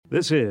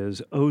This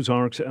is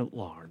Ozarks at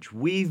Large.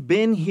 We've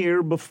been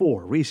here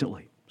before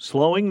recently.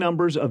 Slowing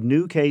numbers of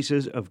new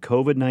cases of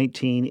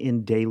COVID-19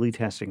 in daily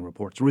testing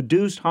reports,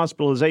 reduced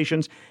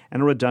hospitalizations,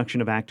 and a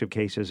reduction of active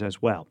cases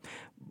as well.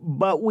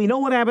 But we know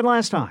what happened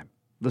last time,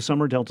 the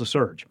summer Delta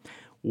surge.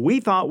 We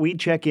thought we'd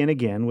check in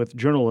again with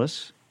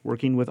journalists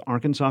working with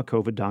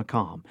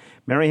ArkansasCovid.com.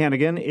 Mary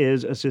Hannigan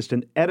is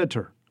assistant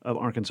editor of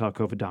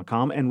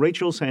ArkansasCovid.com, and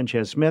Rachel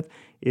Sanchez-Smith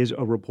is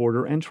a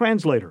reporter and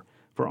translator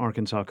for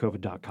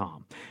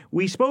ArkansasCovid.com.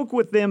 We spoke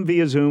with them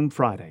via Zoom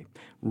Friday.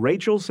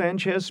 Rachel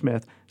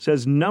Sanchez-Smith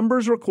says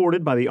numbers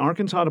recorded by the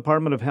Arkansas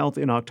Department of Health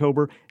in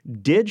October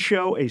did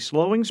show a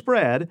slowing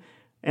spread,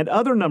 and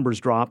other numbers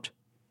dropped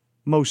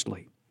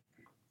mostly.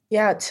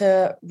 Yeah,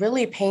 to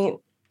really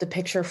paint the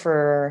picture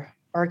for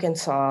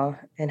Arkansas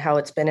and how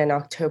it's been in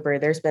October,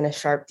 there's been a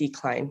sharp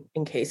decline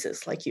in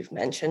cases, like you've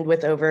mentioned,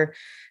 with over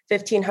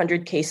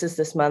 1,500 cases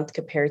this month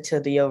compared to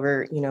the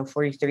over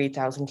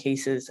 43,000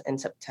 cases in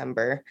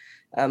September.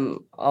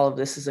 All of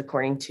this is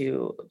according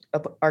to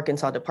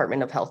Arkansas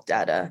Department of Health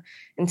data.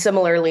 And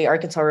similarly,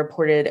 Arkansas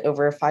reported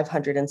over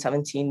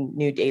 517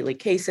 new daily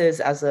cases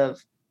as of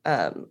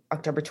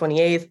October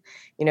 28th,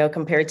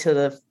 compared to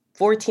the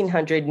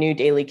 1,400 new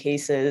daily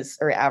cases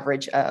or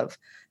average of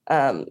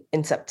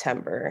in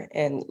September.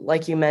 And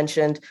like you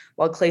mentioned,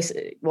 while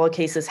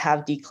cases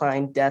have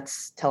declined,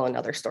 deaths tell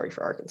another story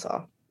for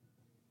Arkansas.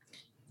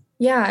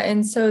 Yeah,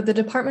 and so the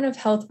Department of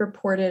Health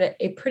reported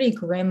a pretty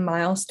grim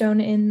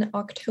milestone in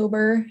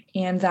October,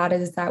 and that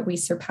is that we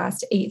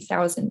surpassed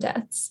 8,000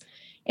 deaths.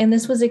 And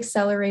this was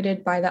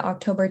accelerated by the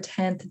October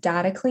 10th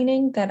data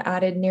cleaning that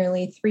added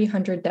nearly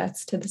 300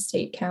 deaths to the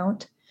state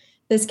count.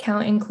 This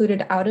count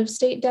included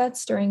out-of-state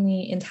deaths during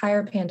the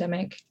entire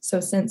pandemic,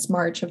 so since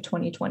March of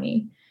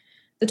 2020.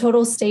 The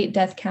total state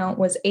death count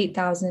was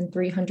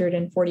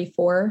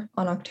 8,344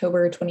 on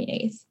October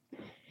 28th.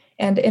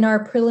 And in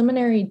our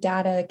preliminary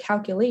data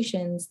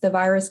calculations, the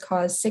virus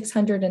caused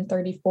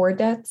 634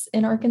 deaths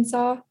in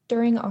Arkansas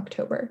during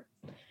October.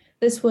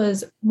 This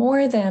was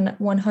more than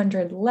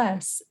 100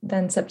 less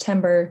than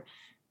September,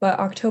 but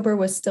October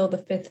was still the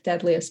fifth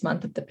deadliest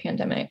month of the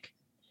pandemic.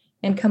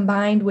 And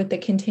combined with the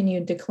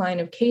continued decline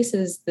of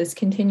cases, this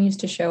continues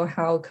to show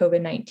how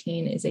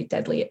COVID-19 is a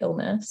deadly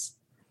illness.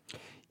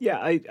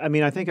 Yeah, I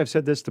mean, I think I've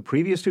said this the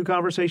previous two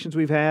conversations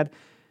we've had.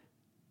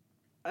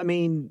 I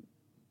mean,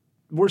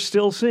 we're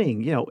still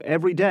seeing,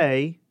 every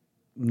day,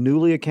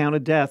 newly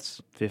accounted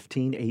deaths,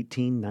 15,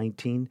 18,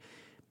 19.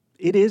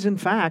 It is, in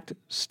fact,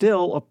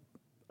 still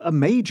a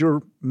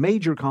major,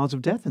 major cause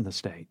of death in the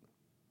state.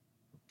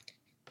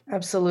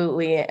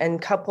 Absolutely.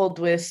 And coupled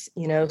with,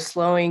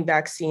 slowing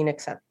vaccine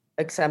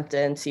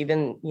acceptance,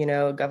 even,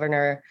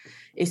 Governor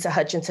Asa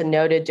Hutchinson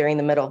noted during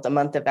the middle of the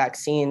month that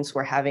vaccines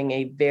were having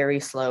a very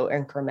slow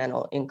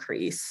incremental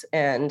increase,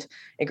 and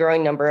a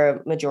growing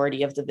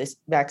majority of the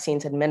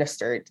vaccines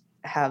administered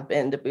have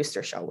been the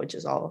booster shot, which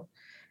is all,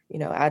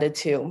 added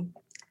to.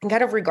 And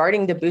kind of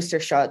regarding the booster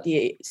shot,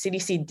 the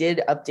CDC did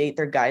update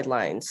their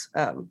guidelines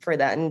for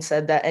that and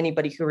said that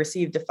anybody who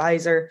received a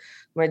Pfizer,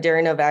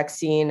 Moderna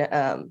vaccine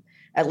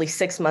at least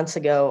 6 months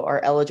ago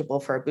are eligible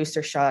for a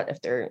booster shot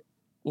if they're,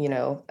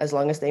 as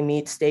long as they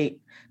meet state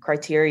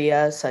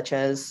criteria, such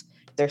as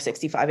they're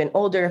 65 and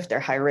older, if they're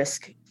high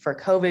risk for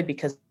COVID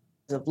because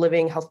of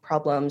living health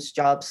problems,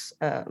 jobs,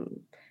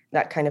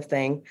 that kind of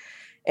thing.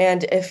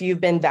 And if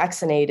you've been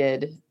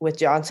vaccinated with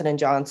Johnson &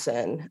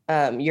 Johnson,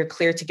 you're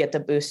clear to get the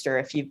booster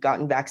if you've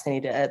gotten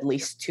vaccinated at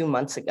least 2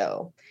 months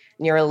ago.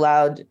 And you're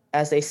allowed,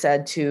 as they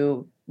said,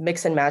 to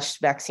mix and match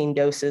vaccine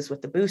doses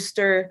with the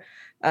booster.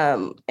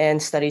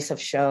 And studies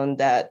have shown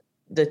that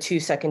the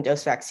 2 second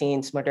dose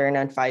vaccines,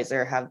 Moderna and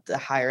Pfizer, have the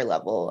higher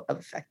level of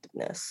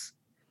effectiveness.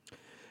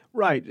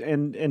 Right.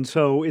 And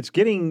so it's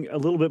getting a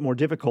little bit more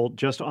difficult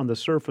just on the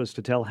surface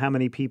to tell how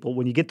many people,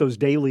 when you get those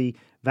daily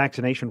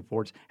vaccination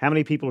reports, how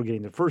many people are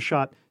getting the first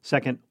shot,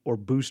 second, or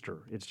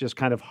booster. It's just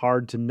kind of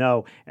hard to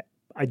know.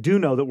 I do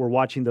know that we're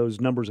watching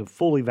those numbers of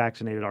fully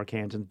vaccinated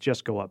Arkansans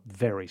just go up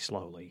very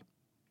slowly.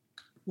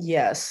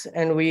 Yes.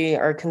 And we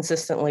are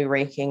consistently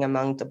ranking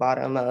among the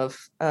bottom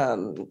of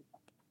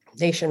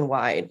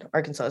nationwide.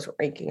 Arkansas is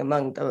ranking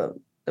among the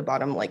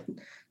bottom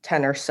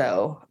 10 or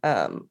so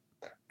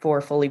for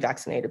fully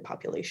vaccinated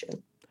population.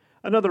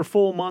 Another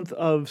full month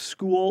of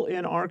school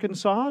in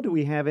Arkansas. Do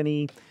we have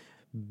any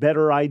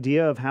better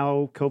idea of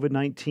how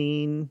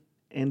COVID-19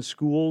 and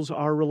schools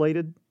are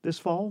related this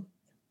fall?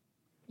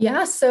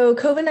 Yeah, so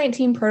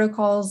COVID-19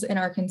 protocols in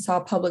Arkansas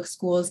public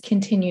schools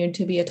continued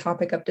to be a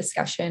topic of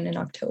discussion in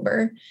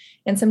October,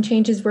 and some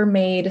changes were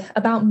made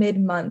about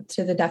mid-month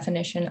to the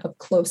definition of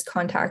close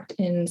contact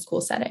in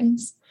school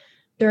settings.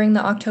 During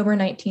the October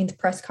 19th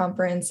press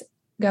conference,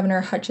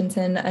 Governor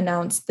Hutchinson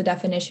announced the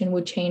definition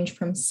would change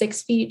from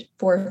 6 feet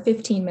for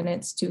 15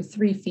 minutes to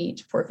 3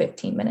 feet for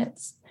 15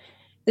 minutes.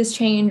 This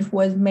change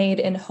was made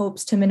in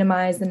hopes to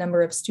minimize the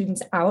number of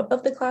students out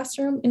of the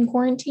classroom in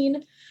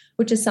quarantine,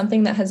 which is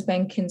something that has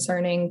been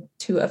concerning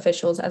to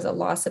officials as a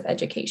loss of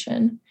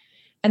education.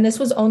 And this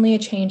was only a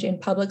change in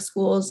public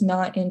schools,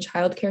 not in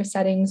childcare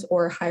settings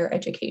or higher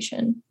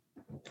education.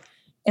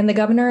 And the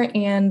governor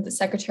and the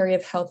Secretary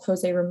of Health,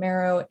 Jose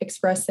Romero,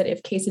 expressed that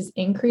if cases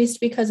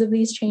increased because of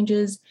these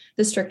changes,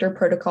 the stricter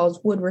protocols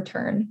would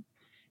return.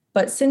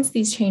 But since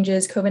these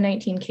changes,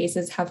 COVID-19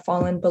 cases have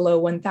fallen below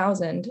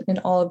 1,000 in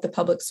all of the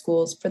public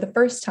schools for the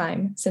first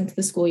time since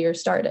the school year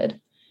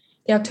started.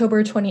 The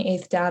October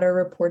 28th data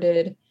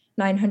reported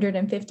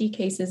 950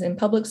 cases in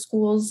public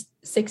schools,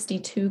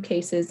 62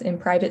 cases in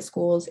private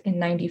schools, and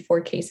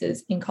 94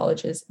 cases in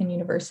colleges and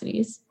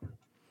universities.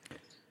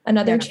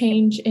 Another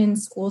change in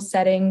school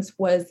settings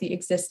was the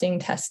existing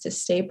test to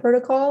stay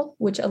protocol,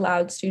 which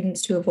allowed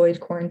students to avoid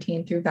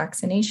quarantine through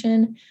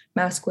vaccination,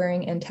 mask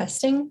wearing, and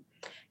testing.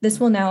 This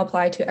will now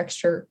apply to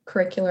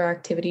extracurricular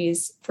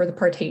activities for the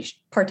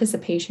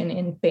participation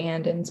in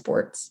band and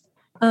sports.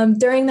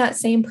 During that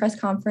same press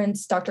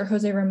conference, Dr.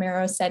 Jose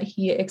Romero said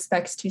he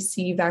expects to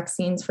see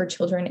vaccines for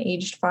children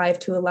aged 5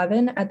 to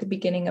 11 at the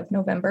beginning of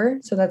November.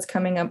 So that's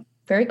coming up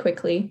very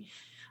quickly.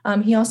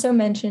 He also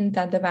mentioned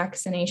that the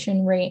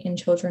vaccination rate in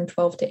children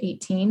 12 to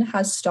 18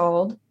 has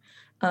stalled.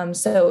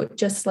 So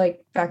just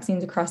like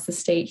vaccines across the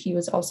state, he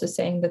was also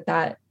saying that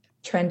that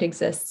trend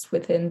exists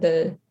within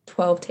the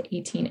 12 to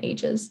 18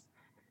 ages.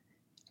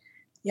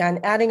 Yeah,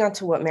 and adding on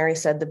to what Mary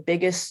said, the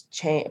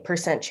biggest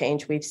percent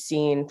change we've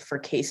seen for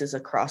cases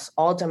across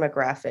all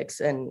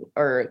demographics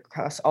or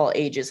across all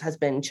ages has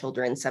been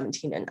children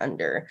 17 and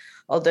under.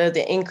 Although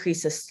the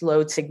increase has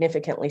slowed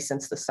significantly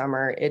since the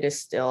summer, it is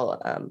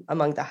still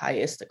among the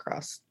highest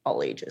across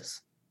all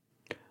ages.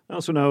 I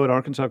also know at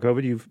Arkansas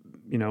COVID, you've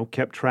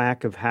kept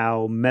track of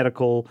how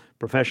medical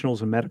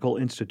professionals and medical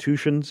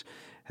institutions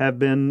have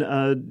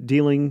been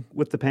dealing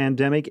with the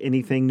pandemic.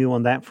 Anything new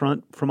on that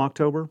front from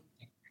October?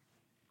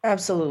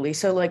 Absolutely.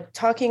 So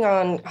talking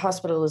on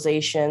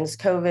hospitalizations,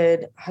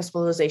 COVID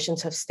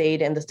hospitalizations have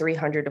stayed in the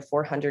 300 to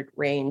 400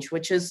 range,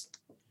 which is,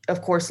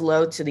 of course,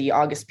 low to the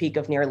August peak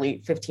of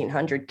nearly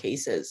 1,500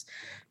 cases.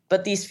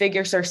 But these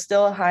figures are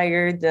still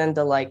higher than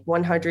the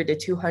 100 to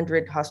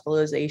 200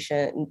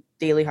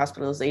 daily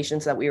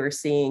hospitalizations that we were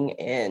seeing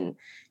in,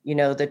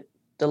 the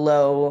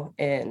low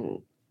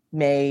in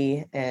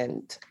May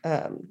and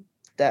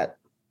that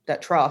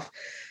trough.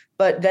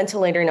 But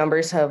ventilator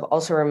numbers have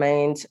also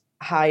remained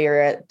higher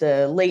at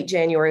the late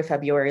January,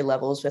 February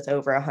levels with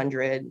over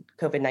 100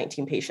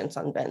 COVID-19 patients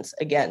on vents.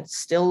 Again,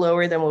 still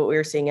lower than what we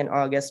were seeing in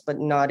August, but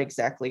not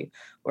exactly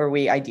where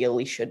we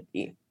ideally should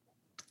be.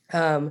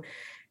 And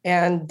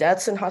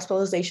deaths and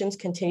hospitalizations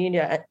continue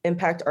to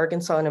impact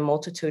Arkansas in a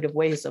multitude of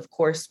ways. Of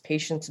course,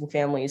 patients and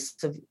families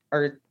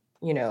are,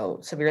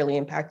 severely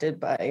impacted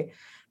by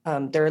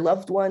their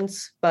loved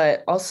ones,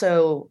 but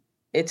also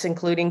it's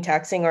including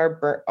taxing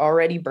our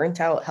already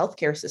burnt out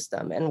healthcare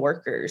system and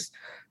workers.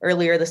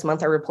 Earlier this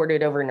month, I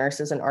reported over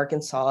nurses in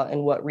Arkansas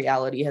and what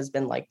reality has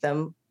been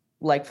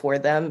like for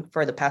them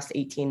for the past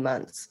 18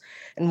 months.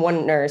 And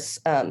one nurse,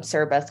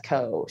 Sarah Beth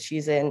Coe,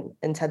 she's in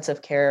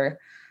intensive care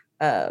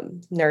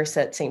nurse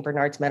at St.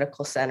 Bernard's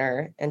Medical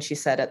Center. And she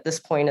said, at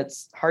this point,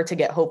 it's hard to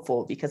get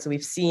hopeful because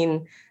we've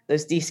seen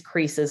those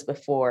decreases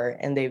before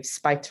and they've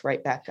spiked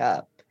right back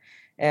up.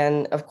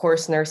 And of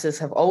course, nurses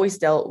have always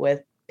dealt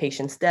with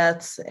patients'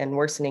 deaths and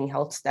worsening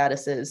health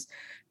statuses.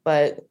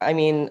 But I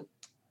mean,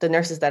 the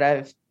nurses that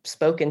I've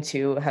spoken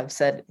to have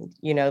said,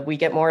 we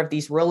get more of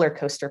these roller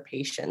coaster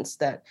patients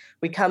that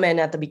we come in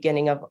at the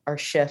beginning of our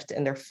shift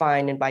and they're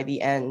fine. And by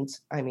the end,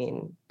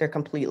 they're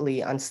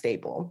completely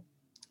unstable.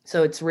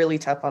 So it's really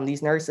tough on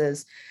these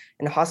nurses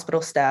and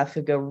hospital staff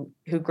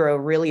who grow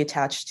really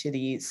attached to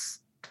these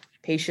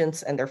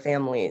patients and their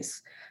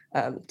families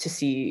to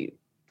see,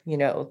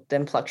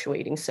 them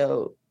fluctuating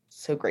so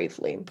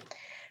gravely.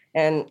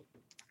 And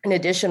in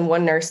addition,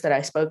 one nurse that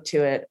I spoke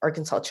to at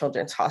Arkansas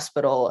Children's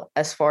Hospital,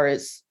 as far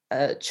as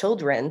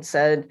children,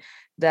 said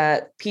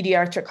that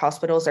pediatric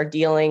hospitals are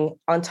dealing,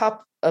 on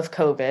top of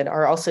COVID,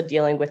 are also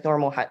dealing with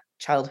normal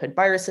childhood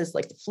viruses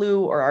like the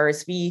flu or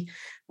RSV,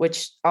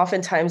 which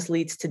oftentimes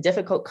leads to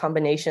difficult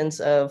combinations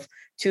of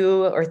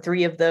 2 or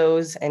 3 of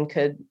those and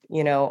could,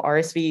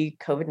 RSV,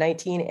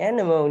 COVID-19, and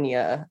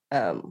pneumonia,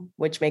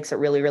 which makes it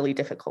really, really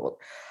difficult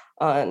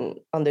on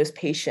those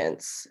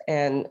patients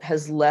and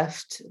has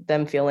left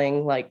them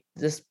feeling like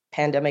this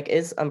pandemic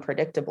is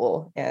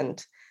unpredictable.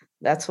 And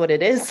that's what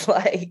it is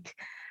like.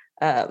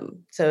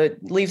 So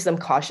it leaves them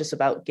cautious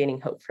about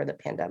gaining hope for the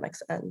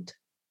pandemic's end.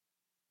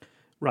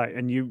 Right.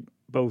 And you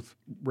both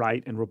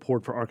write and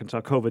report for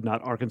Arkansas COVID,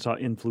 not Arkansas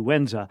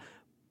influenza.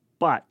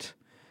 But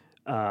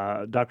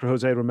Dr.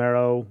 Jose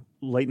Romero,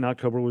 late in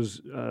October,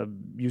 was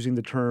using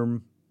the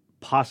term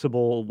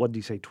possible, what did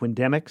he say,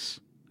 twindemics?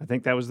 I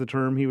think that was the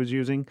term he was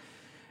using.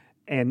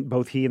 And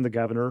both he and the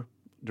governor,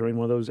 during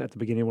one of those, at the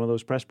beginning of one of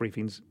those press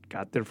briefings,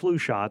 got their flu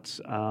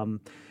shots.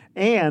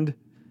 And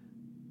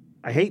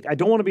I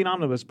don't want to be an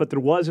omnibus, but there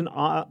was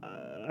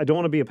I don't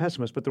want to be a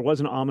pessimist, but there was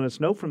an ominous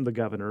note from the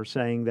governor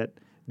saying that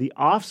the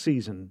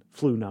off-season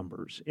flu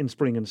numbers in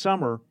spring and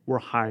summer were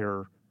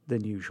higher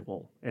than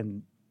usual.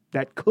 And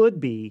that could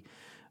be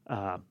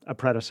a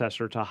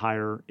predecessor to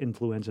higher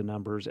influenza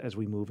numbers as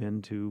we move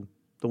into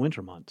the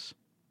winter months.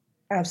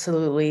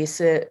 Absolutely.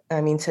 So,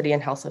 city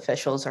and health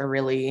officials are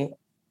really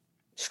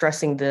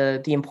stressing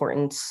the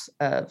importance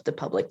of the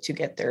public to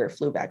get their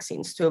flu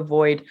vaccines to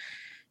avoid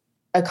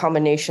a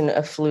combination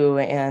of flu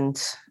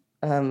and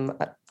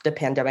the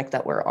pandemic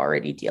that we're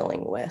already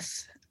dealing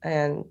with.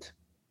 And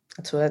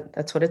that's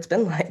what it's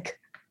been like.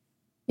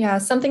 Yeah,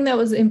 something that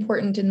was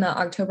important in the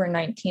October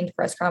 19th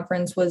press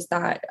conference was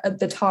that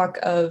the talk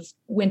of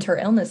winter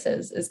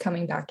illnesses is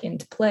coming back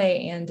into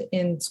play. And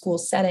in school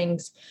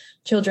settings,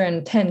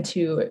 children tend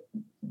to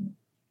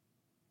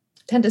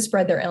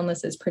spread their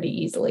illnesses pretty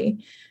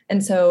easily.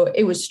 And so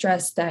it was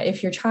stressed that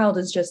if your child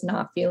is just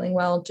not feeling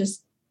well,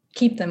 just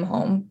keep them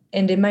home.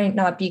 And it might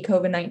not be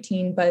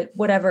COVID-19, but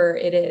whatever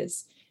it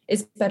is,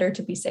 it's better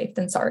to be safe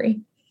than sorry.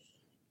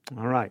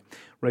 All right.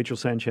 Rachel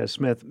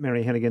Sanchez-Smith,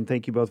 Mary Hennigan,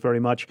 thank you both very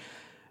much.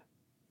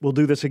 We'll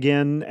do this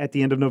again at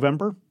the end of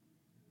November?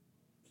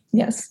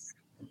 Yes.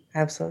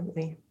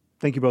 Absolutely.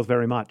 Thank you both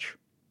very much.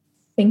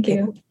 Thank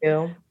you. Thank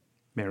you.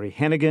 Mary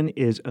Hennigan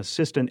is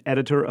assistant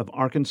editor of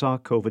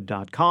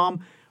ArkansasCovid.com.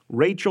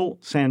 Rachel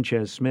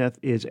Sanchez-Smith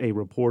is a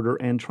reporter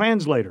and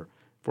translator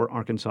for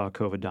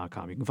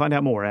ArkansasCovid.com. You can find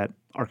out more at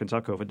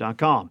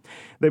ArkansasCovid.com.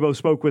 They both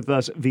spoke with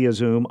us via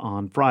Zoom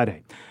on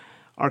Friday.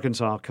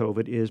 Arkansas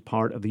COVID is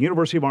part of the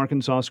University of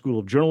Arkansas School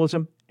of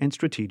Journalism and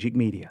Strategic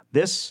Media.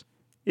 This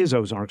is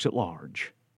Ozarks at Large.